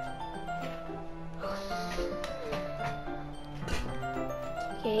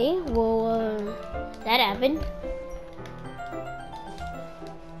 Okay, well, that happened.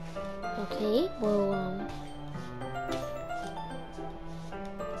 Okay, well,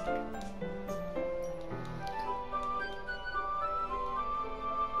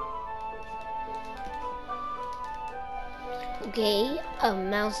 okay, a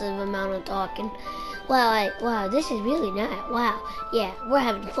massive amount of talking. Wow, this is really nice. Wow, yeah, we're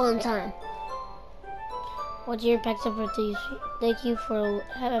having a fun time. What's your packs up for these? Thank you for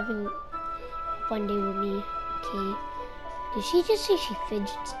having a fun day with me. Okay. Did she just say she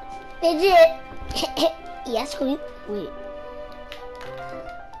fidgets? Fidget! Yes, wait.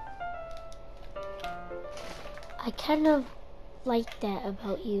 I kind of like that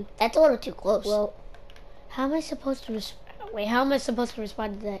about you. That's a little too close. Well, how am I supposed to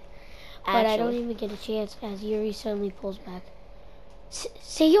respond to that? But I don't even get a chance as Yuri suddenly pulls back.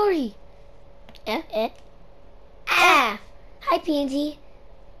 Sayori! Ah! Hi, Pansy.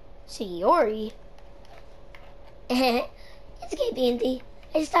 Sayori? It's okay, Pansy.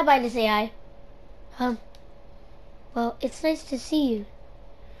 I just stopped by to say hi. Well, it's nice to see you.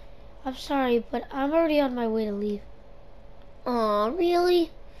 I'm sorry, but I'm already on my way to leave. Aw,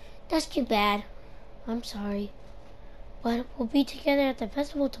 really? That's too bad. I'm sorry. But we'll be together at the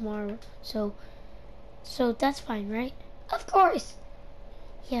festival tomorrow, so that's fine, right? Of course.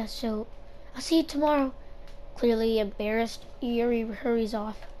 Yeah, so I'll see you tomorrow. Clearly embarrassed, Yuri hurries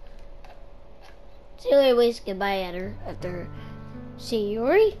off. Sayori waves goodbye at her after.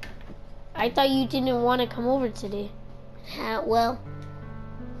 Sayori? I thought you didn't want to come over today. Well,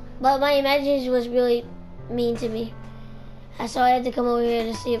 but my imagination was really mean to me. So I had to come over here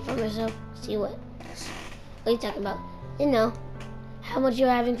to see it for myself. See what? What are you talking about? You know, how much you're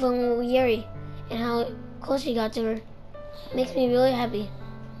having fun with Yuri and how close you got to her. Makes me really happy.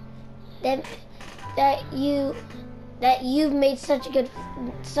 That you've made such good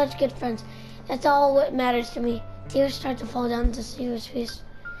friends. That's all what matters to me. Tears start to fall down to Sayori's face.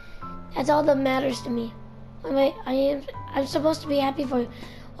 That's all that matters to me. I'm supposed to be happy for you.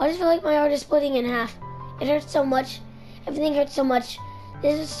 I just feel like my heart is splitting in half. It hurts so much. Everything hurts so much.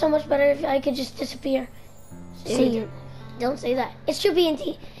 This is so much better if I could just disappear. Don't say that. It's true,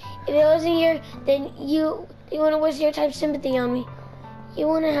 B&T. If I wasn't here, then you want to waste your time sympathy on me. You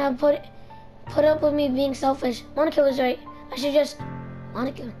want to have put up with me being selfish. Monica was right. I should just...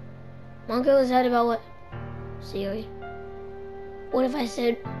 Monica was right about what? Sayori. What if I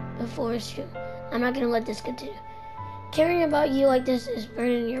said before it's true? I'm not going to let this continue. Caring about you like this is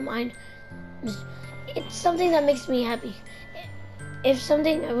burning your mind. It's something that makes me happy. If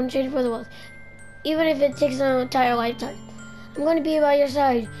something, I wouldn't trade it for the world. Even if it takes an entire lifetime. I'm going to be by your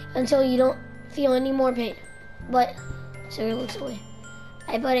side until you don't feel any more pain. But, Sayori looks away.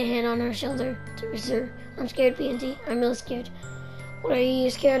 I put a hand on her shoulder to reassure. I'm scared, PNT. I'm really scared. What are you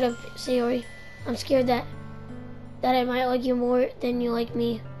scared of, Sayori? I'm scared that I might like you more than you like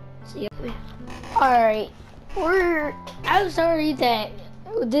me, Sayori. Alright, I'm sorry that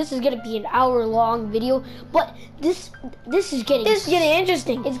this is gonna be an hour-long video, but this is getting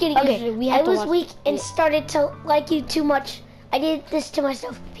interesting. It's getting interesting. We have I was weak and started to like you too much. I did this to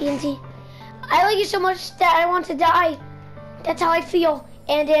myself, PNT. I like you so much that I want to die. That's how I feel.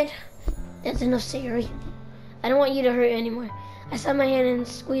 And then, that's enough, Sayori. I don't want you to hurt anymore. I set my hand and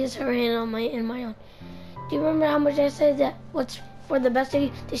squeezed her hand in my own. Do you remember how much I said that what's for the best of you?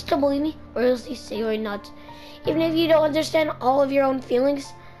 Do you still believe me? Or else you Sayori nods. Even if you don't understand all of your own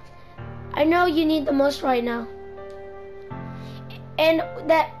feelings, I know you need the most right now.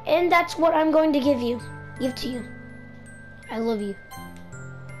 And that's what I'm going to give to you. I love you.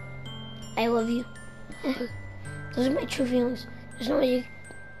 I love you. Those are my true feelings. There's no way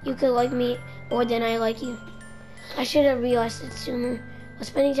you could like me more than I like you. I should have realized it sooner. But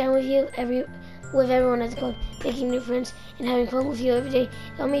spending time with you, with everyone at the club, making new friends, and having fun with you every day,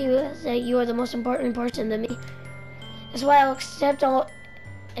 help me realize that you are the most important person to me. That's why I'll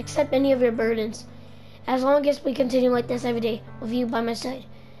accept any of your burdens, as long as we continue like this every day with you by my side.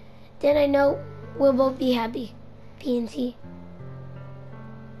 Then I know we'll both be happy. PNT.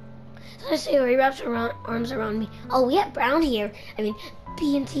 So Sayori wraps her arms around me. Oh, we have brown hair. I mean,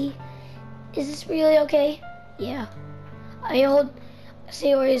 PNT. Is this really okay? Yeah. I hold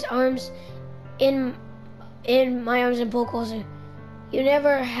Sayori's arms in my arms and pull closer. You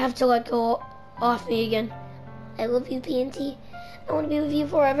never have to let go off me again. I love you, PNT. I want to be with you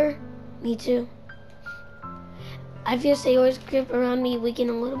forever. Me too. I feel Sayori's grip around me weaken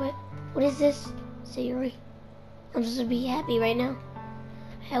a little bit. What is this, Sayori? I'm supposed to be happy right now.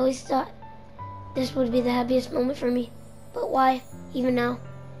 I always thought this would be the happiest moment for me. But why, even now?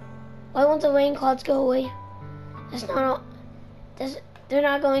 Why won't the rain clouds go away? They're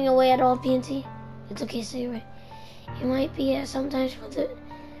not going away at all, PNT. It's okay, Sayori. It might be sometimes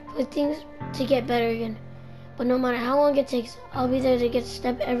for things to get better again. But no matter how long it takes, I'll be there to get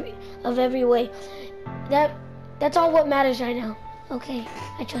every way. That's all what matters right now. Okay,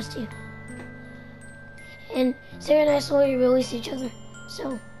 I trust you. And Sarah and I slowly release each other.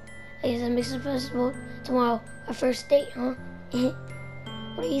 So, I guess that makes it possible tomorrow, our first date, huh?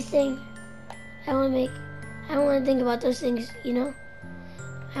 What are you saying? I don't want to think about those things, you know?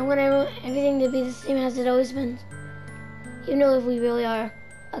 I want everything to be the same as it always been. You know, if we really are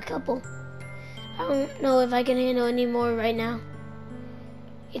a couple. I don't know if I can handle any more right now.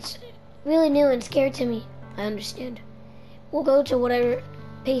 It's really new and scary to me. I understand. We'll go to whatever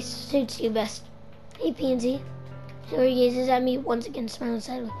pace suits you best. Hey, PNT. Sayori gazes at me once again, smiling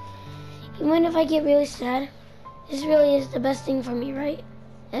sadly. Even if I get really sad, this really is the best thing for me, right?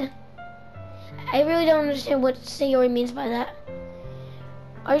 Eh? I really don't understand what Sayori means by that.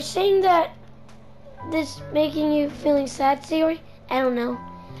 Are you saying that this making you feeling sad, Sayori? I don't know.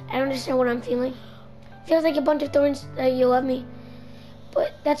 I don't understand what I'm feeling. It feels like a bunch of thorns that you love me.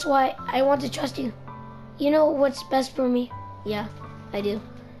 But that's why I want to trust you. You know what's best for me. Yeah, I do.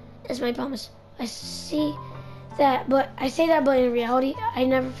 That's my promise. I say that, but in reality, I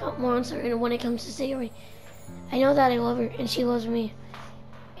never felt more uncertain when it comes to Sayori. I know that I love her and she loves me.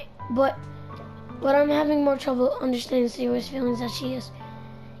 But I'm having more trouble understanding Sayori's feelings as she is.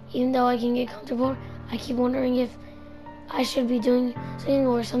 Even though I can get comfortable, I keep wondering if I should be doing something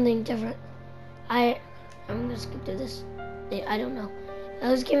or something different. I'm gonna skip through this. I don't know. I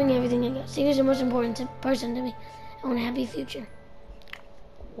was giving everything I got. Sayori's the most important person to me. I want a happy future.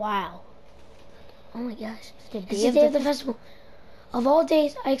 Wow. Oh my gosh. It's the day of the festival. Of all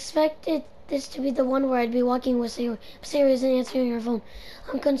days, I expected this to be the one where I'd be walking with Sayori. But Sayori isn't answering her phone.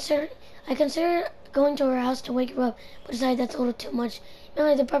 I considered going to her house to wake her up, but decided that's a little too much.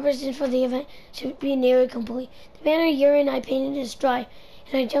 Mainly, the preparation for the event should be nearly complete. The banner Yuri and I painted is dry,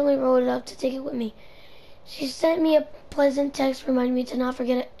 and I gently rolled it up to take it with me. She sent me a pleasant text reminding me to not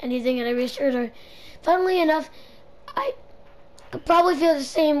forget anything, and I reassured her. Funnily enough, I could probably feel the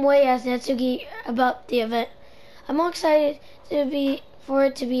same way as Natsuki about the event. I'm all excited for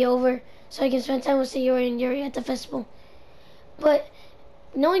it to be over, so I can spend time with Sayori and Yuri at the festival. But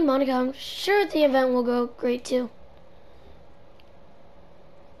knowing Monica, I'm sure the event will go great too.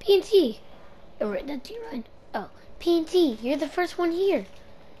 PNT. Oh, right, that's you, Ryan. Oh, PNT, you're the first one here.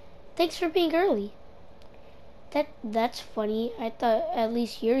 Thanks for being early. That's funny. I thought at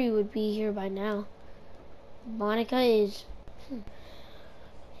least Yuri would be here by now. Monica is...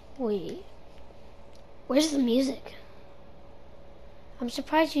 Wait. Where's the music? I'm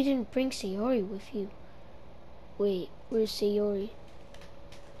surprised you didn't bring Sayori with you. Wait, where's Sayori?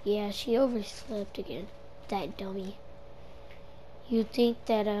 Yeah, she overslept again. That dummy. You'd think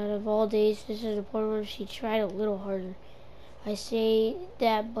that out of all days, this is the point where she tried a little harder. I say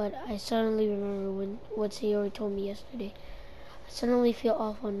that, but I suddenly remember what Sayori told me yesterday. I suddenly feel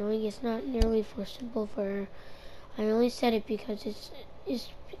awful knowing it's not nearly foreseeable for her. I only said it because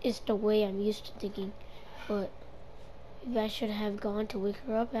it's the way I'm used to thinking. But maybe I should have gone to wake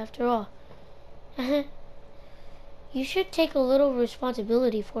her up after all. You should take a little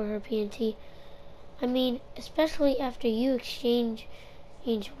responsibility for her, PNT. I mean, especially after you exchanged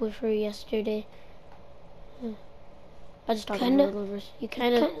with her yesterday. I just talked about it. You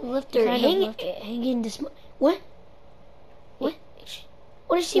kind of left her hanging this. What? What?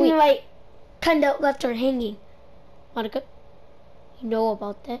 What does she mean by kind of left her hanging? Monica, you know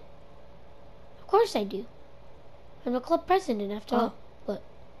about that? Of course I do. I'm a club president after all. But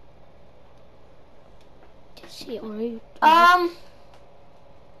did she already?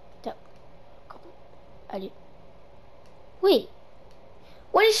 I did. Wait.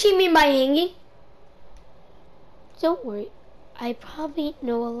 What does she mean by hanging? Don't worry. I probably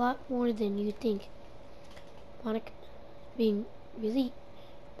know a lot more than you think. Monica's being really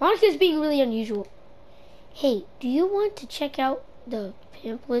unusual. Hey, do you want to check out the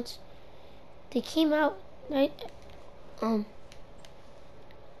pamphlets? They came out, right? Okay.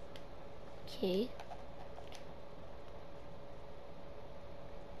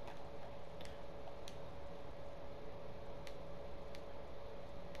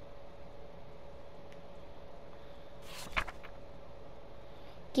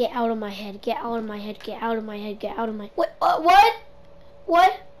 Get out of my head, get out of my head, get out of my head, get out of my... What?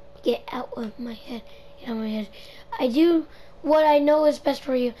 Get out of my head, get out of my head. I do what I know is best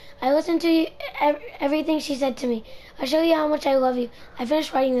for you. I listened to you, everything she said to me. I show you how much I love you. I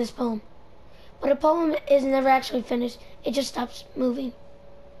finished writing this poem. But a poem is never actually finished. It just stops moving.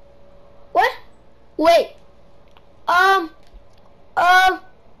 What? Wait.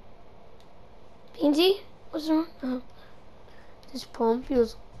 PNG? What's wrong? This poem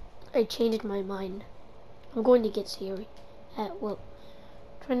feels I changed my mind. I'm going to get Sayori. Well,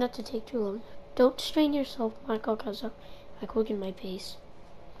 try not to take too long. Don't strain yourself, Monica Kaza. I quicken my pace.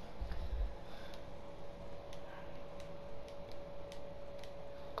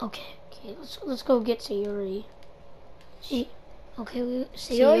 Okay, let's go get Sayori.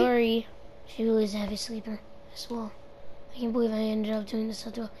 Sayori. She really is a heavy sleeper as well. I can't believe I ended up doing this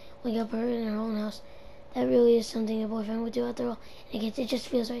after all. Wake up her in her own house. That really is something a boyfriend would do after all. And it just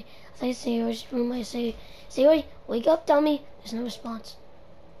feels right. As I say Sayori's room, I say, Sayori, wake up, dummy. There's no response.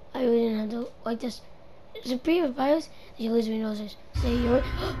 I really didn't have to like this. Is it brief advice? She leaves me noses. Sayori.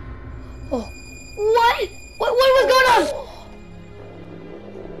 Oh. What? What was going on?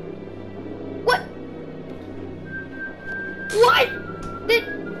 What? What?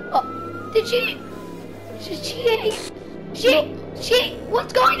 Did she,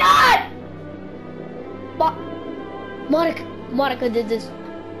 what's going on? Monica did this.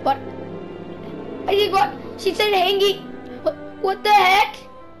 What? I think what? She said hanging. What the heck?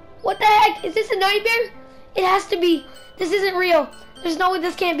 What the heck? Is this a nightmare? It has to be. This isn't real. There's no way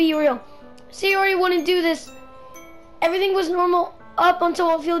this can't be real. Sayori wouldn't do this. Everything was normal up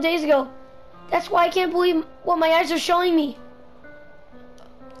until a few days ago. That's why I can't believe what my eyes are showing me.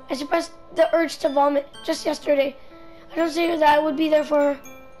 I suppressed the urge to vomit just yesterday. I don't say that I would be there for her.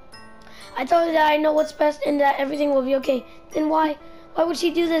 I told her that I know what's best and that everything will be okay. Then why? Why would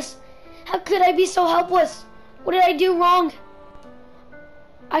she do this? How could I be so helpless? What did I do wrong?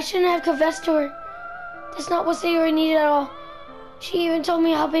 I shouldn't have confessed to her. That's not what Sayori needed at all. She even told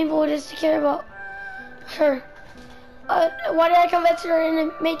me how painful it is to care about her. Why did I confess to her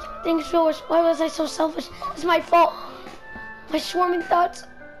and make things feel worse? Why was I so selfish? It's my fault. My swarming thoughts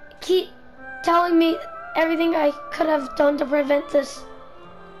keep telling me everything I could have done to prevent this.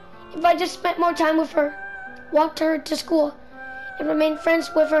 If I just spent more time with her, walked her to school, and remained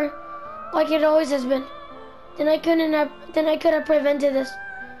friends with her like it always has been, then I could have prevented this.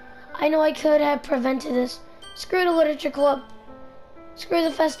 I know I could have prevented this. Screw the literature club. Screw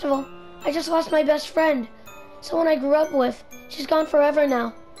the festival. I just lost my best friend. Someone I grew up with. She's gone forever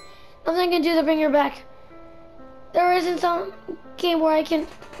now. Nothing I can do to bring her back. There isn't some game where I can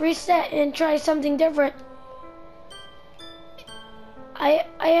reset and try something different.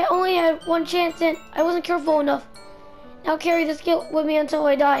 I only had one chance and I wasn't careful enough. Now I'll carry this guilt with me until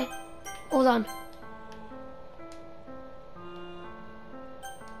I die. Hold on.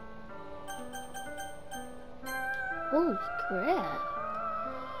 Holy crap.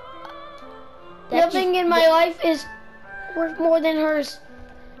 Nothing in my life is worth more than hers.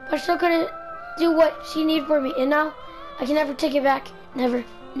 But I still couldn't do what she needed for me. And now I can never take it back. Never.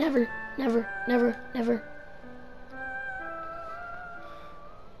 Never, never, never, never.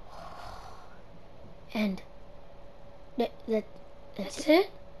 And that's it?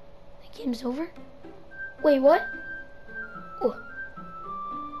 The game's over? Wait, what? Oh.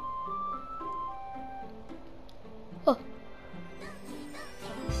 Oh.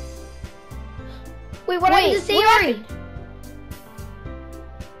 Wait, what happened to Sayori?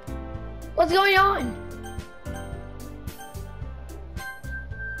 What's going on?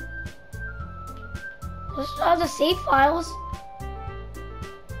 Those are the save files.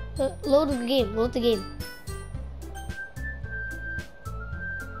 Load the game, load the game.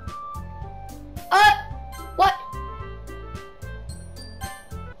 What?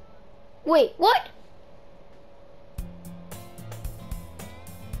 Wait, what?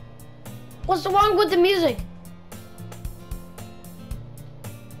 What's wrong with the music?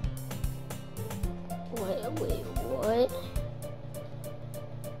 Wait, what?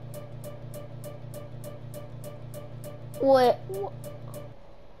 What?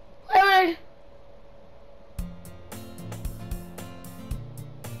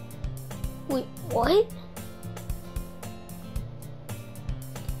 Wait, what?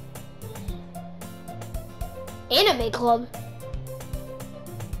 Anime club?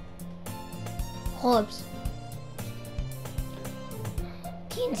 Clubs.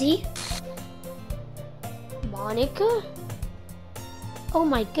 TNT? Monica? Oh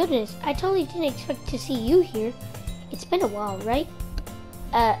my goodness, I totally didn't expect to see you here. It's been a while, right?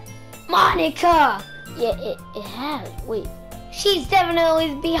 Monica! Yeah, it has. Wait. She's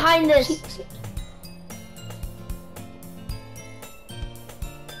definitely behind this.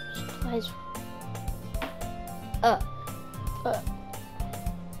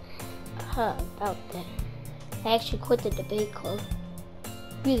 About that. I actually quit the debate club.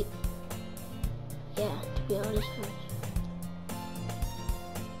 Really? Yeah, to be honest.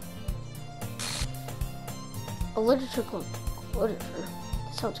 A literature club. Literature.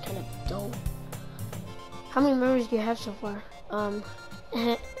 That sounds kind of dull. How many members do you have so far?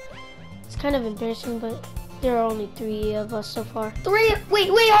 It's kind of embarrassing, but there are only 3 of us so far. 3? Wait,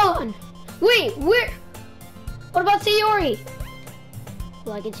 hold on. Wait, where? What about Sayori?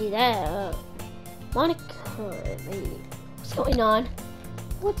 Well, I can see that. Monica, wait. What's going on?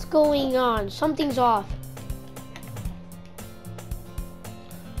 What's going on? Something's off.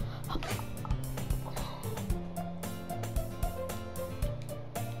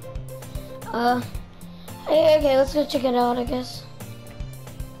 Okay, let's go check it out, I guess.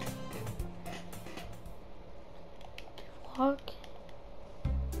 Walk.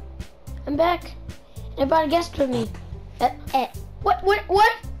 I'm back. I brought a guest with me.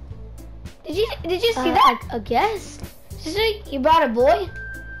 What? Did you see that? A guest? You brought a boy?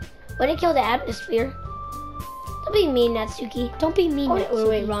 Way to kill the atmosphere. Don't be mean, Natsuki. Don't be mean, Natsuki.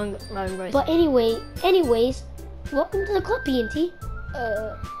 Wait, wrong. But anyways, welcome to the club, PNT.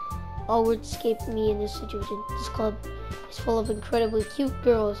 All words escape me in this situation. This club is full of incredibly cute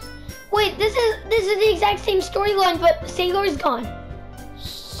girls. Wait, this is the exact same storyline, but Sailor's gone.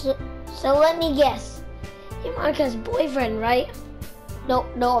 So let me guess. You're Monika's boyfriend, right? No,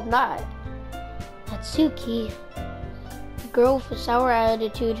 I'm not. Natsuki. A girl with a sour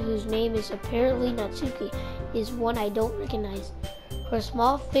attitude whose name is apparently Natsuki is one I don't recognize. Her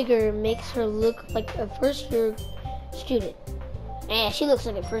small figure makes her look like a first-year student. She looks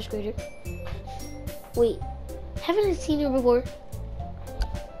like a first grader. Wait, haven't I seen her before?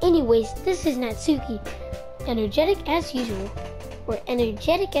 Anyways, this is Natsuki. Energetic as usual.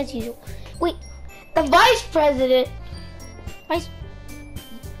 Wait, the vice president?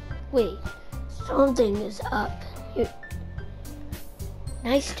 Wait, something is up.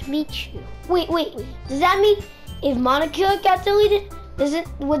 Nice to meet you. Wait, does that mean if Monica got deleted,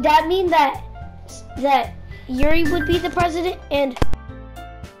 would that mean that Yuri would be the president and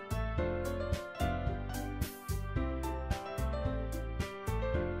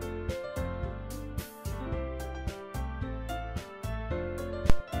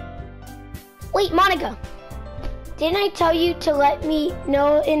Wait, Monica, didn't I tell you to let me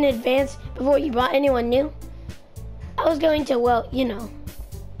know in advance before you brought anyone new? I was going to, well, you know.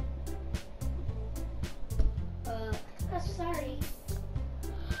 I'm sorry.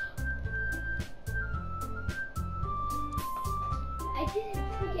 I didn't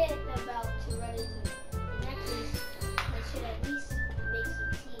forget about to run into it. In that case, I should at least make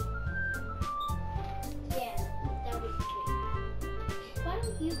some tea. Yeah, that would be great. Why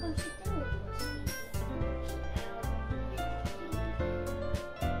don't you come sit down with us?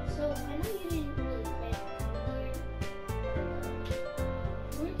 So, I know you didn't really plan to come here.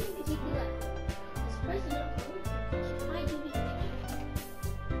 We're going to be taking that as president. It's my duty to make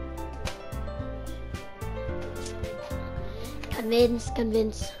sure. Convince,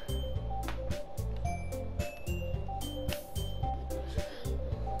 convince.